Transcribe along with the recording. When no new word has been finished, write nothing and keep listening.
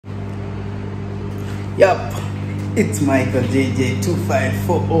Yup, it's Michael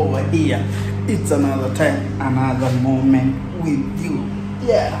JJ254 over here. It's another time, another moment with you.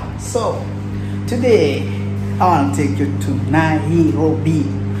 Yeah, so today I want to take you to Nairobi,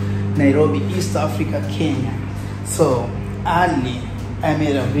 East Africa, Kenya. So early I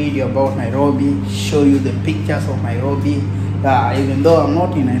made a video about Nairobi, show you the pictures of Nairobi. Even though I'm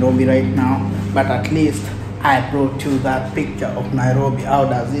not in Nairobi right now, but at least I brought you that picture of Nairobi. How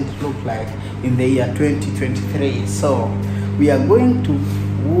does it look like in the year 2023? So we are going to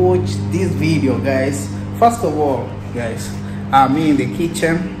watch this video, guys. First of all, guys, I'm in the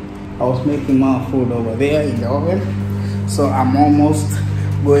kitchen. I was making my food over there in the oven, so I'm almost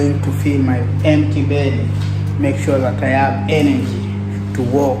going to fill my empty belly, make sure that I have energy to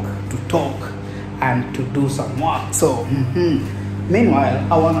walk, to talk, and to do some work. So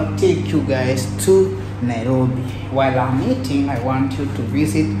meanwhile, I want to take you guys to Nairobi. While I'm eating, I want you to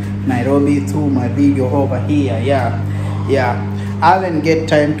visit Nairobi through my video over here. Yeah, I didn't get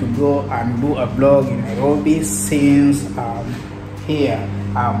time to go and do a vlog in Nairobi since I'm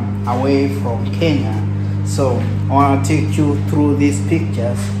away from Kenya. So I want to take you through these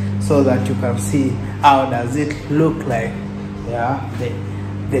pictures so that you can see how does it look like. Yeah,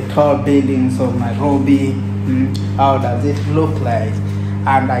 the tall buildings of Nairobi. How does it look like?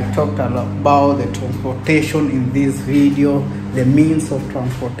 And I talked a lot about the transportation in this video, the means of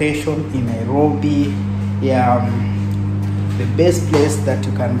transportation in Nairobi. Yeah, the best place that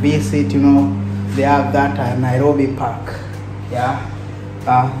you can visit, you know, they have that Nairobi Park. Yeah,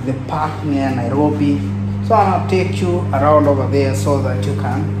 the park near Nairobi. So I'll take you around over there so that you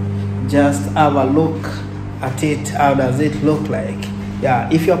can just have a look at it. How does it look like? Yeah,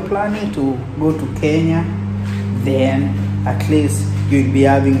 if you're planning to go to Kenya, then at least you'll be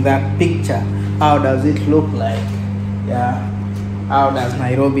having that picture. How does it look like? Yeah, how does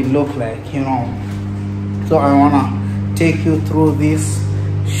Nairobi look like, you know? So I wanna take you through this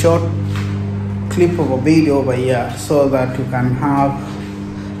short clip of a video over here so that you can have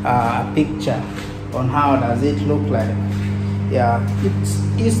a picture on how does it look like. Yeah, it's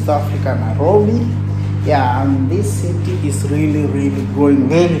East Africa, Nairobi. Yeah, and this city is really growing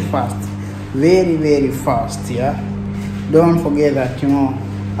very fast, very fast. Yeah, don't forget that, you know,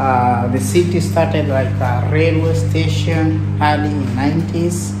 the city started like a railway station early in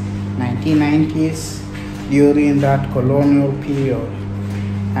 1990s during that colonial period,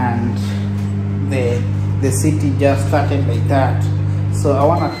 and the city just started like that. So I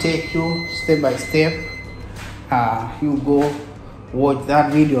want to take you step by step. You go watch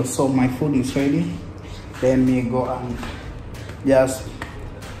that video. So my food is ready. Let me go and just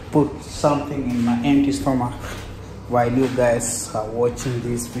put something in my empty stomach while you guys are watching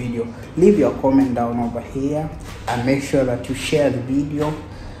this video. Leave your comment down over here and make sure that you share the video.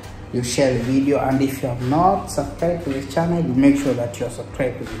 And if you have not subscribed to the channel, you make sure that you're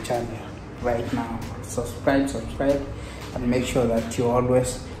subscribed to the channel right now. Subscribe, and make sure that you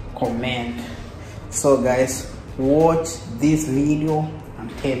always comment. So guys, watch this video and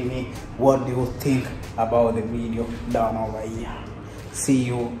tell me what do you think about the video down over here. See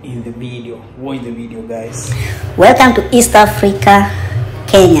you in the video. Watch the video, guys. Welcome to East Africa,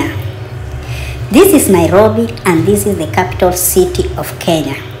 Kenya. This is Nairobi, and this is the capital city of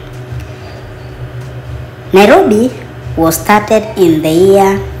Kenya. Nairobi was started in the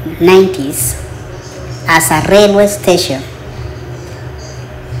year 90s as a railway station.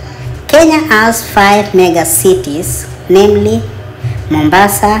 Kenya has 5 mega cities, namely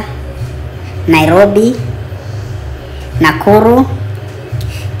Mombasa, Nairobi, Nakuru,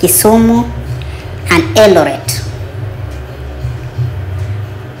 Kisumu, and Eldoret.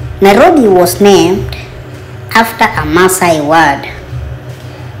 Nairobi was named after a Maasai word,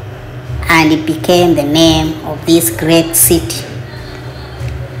 and it became the name of this great city.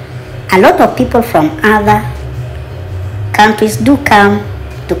 A lot of people from other countries do come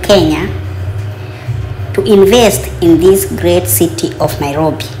to Kenya to invest in this great city of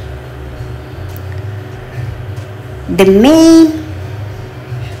Nairobi. The main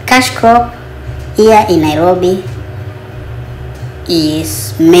cash crop here in Nairobi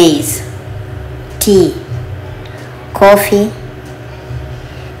is maize, tea, coffee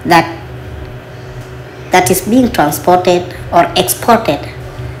that is being transported or exported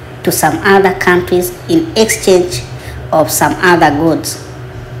to some other countries in exchange of some other goods.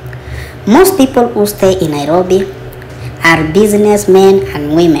 Most people who stay in Nairobi are businessmen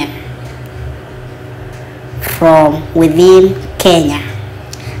and women from within Kenya,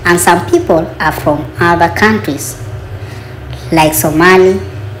 and some people are from other countries like Somali,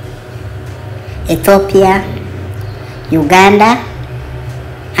 Ethiopia, Uganda,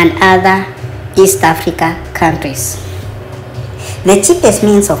 and other East Africa countries. The cheapest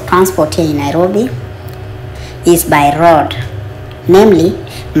means of transport here in Nairobi is by road, namely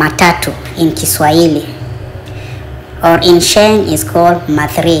matatu in Kiswahili, or in Sheng is called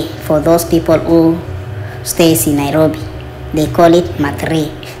mathri. For those people who stays in Nairobi, they call it mathri.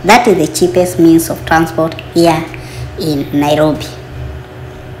 That is the cheapest means of transport here in Nairobi.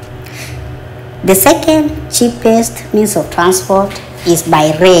 The second cheapest means of transport is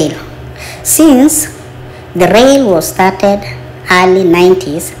by rail. Since the rail was started early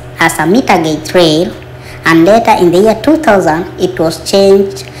 90s as a meter gauge rail, and later in the year 2000 it was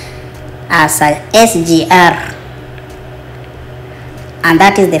changed as a SGR, and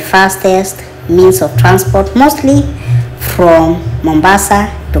that is the fastest means of transport, mostly from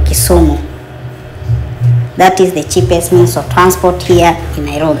Mombasa to Kisumu. That is the cheapest means of transport here in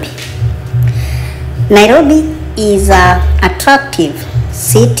Nairobi. Nairobi is an attractive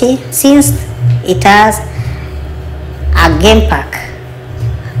city since it has a game park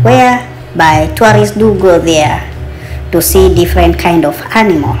whereby tourists do go there to see different kind of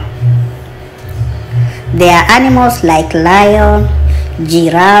animal. There are animals like lion,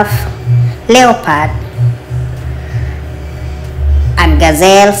 giraffe, leopard, and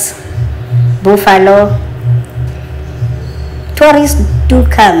gazelles, buffalo. Tourists do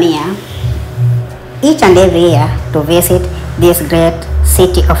come here each and every year to visit this great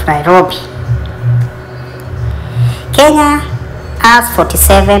city of Nairobi. Kenya has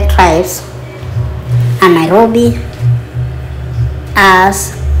 47 tribes, and Nairobi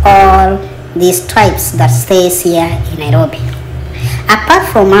has all these tribes that stays here in Nairobi. Apart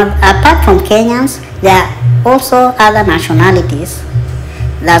from Kenyans, there are also other nationalities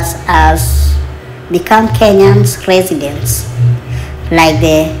that has become Kenyans residents, like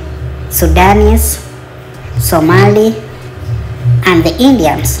the Sudanese, Somali, and the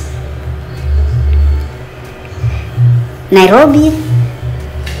Indians. Nairobi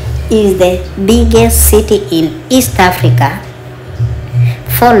is the biggest city in East Africa,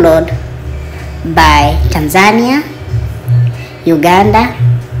 followed by Tanzania, Uganda,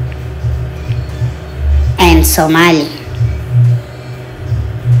 and Somali.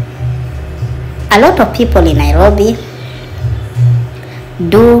 A lot of people in Nairobi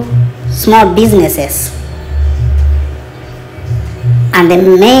do small businesses, and the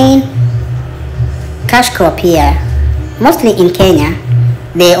main cash crop here, mostly in Kenya,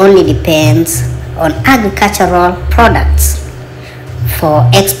 they only depends on agricultural products for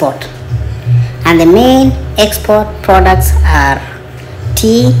export, and the main export products are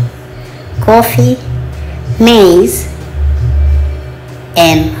tea, coffee, maize,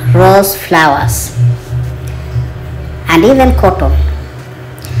 and rose flowers, and even cotton.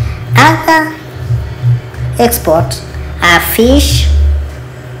 Other exports are fish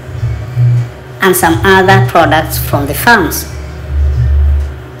and some other products from the farms.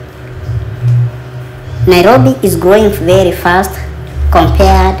 Nairobi is growing very fast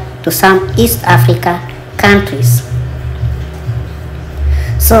compared to some East Africa countries.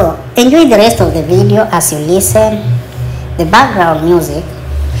 So enjoy the rest of the video as you listen the background music,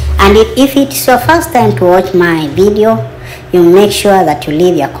 and if it's your first time to watch my video, you make sure that you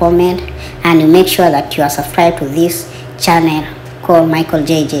leave your comment, and you make sure that you are subscribed to this channel called Michael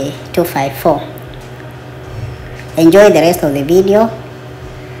JJ 254. Enjoy the rest of the video,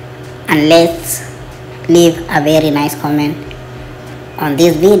 and let's leave a very nice comment on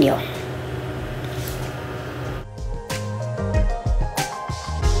this video.